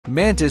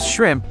Mantis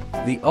shrimp,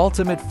 the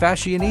ultimate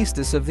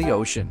fashionistas of the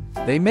ocean.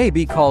 They may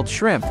be called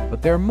shrimp,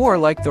 but they're more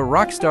like the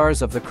rock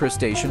stars of the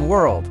crustacean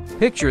world.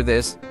 Picture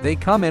this, they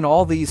come in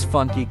all these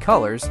funky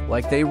colors,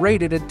 like they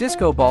raided a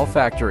disco ball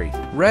factory.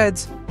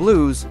 Reds,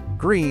 blues,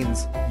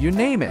 greens, you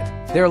name it.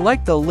 They're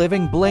like the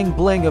living bling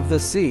bling of the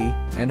sea,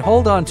 and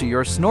hold on to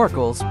your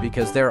snorkels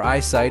because their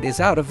eyesight is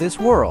out of this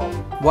world.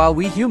 While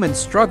we humans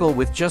struggle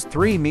with just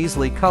 3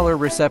 measly color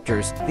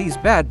receptors, these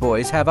bad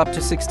boys have up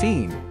to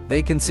 16.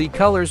 They can see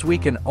colors we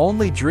can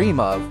only dream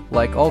of,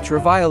 like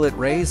ultraviolet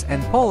rays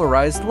and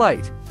polarized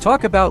light.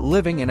 Talk about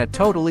living in a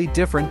totally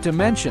different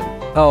dimension.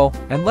 Oh,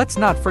 and let's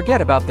not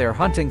forget about their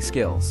hunting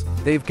skills.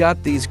 They've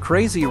got these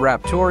crazy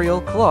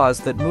raptorial claws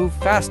that move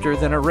faster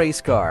than a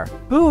race car.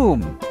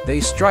 Boom!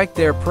 They strike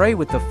their prey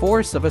with the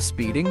force of a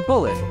speeding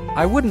bullet.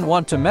 I wouldn't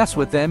want to mess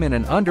with them in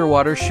an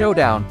underwater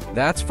showdown,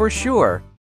 that's for sure.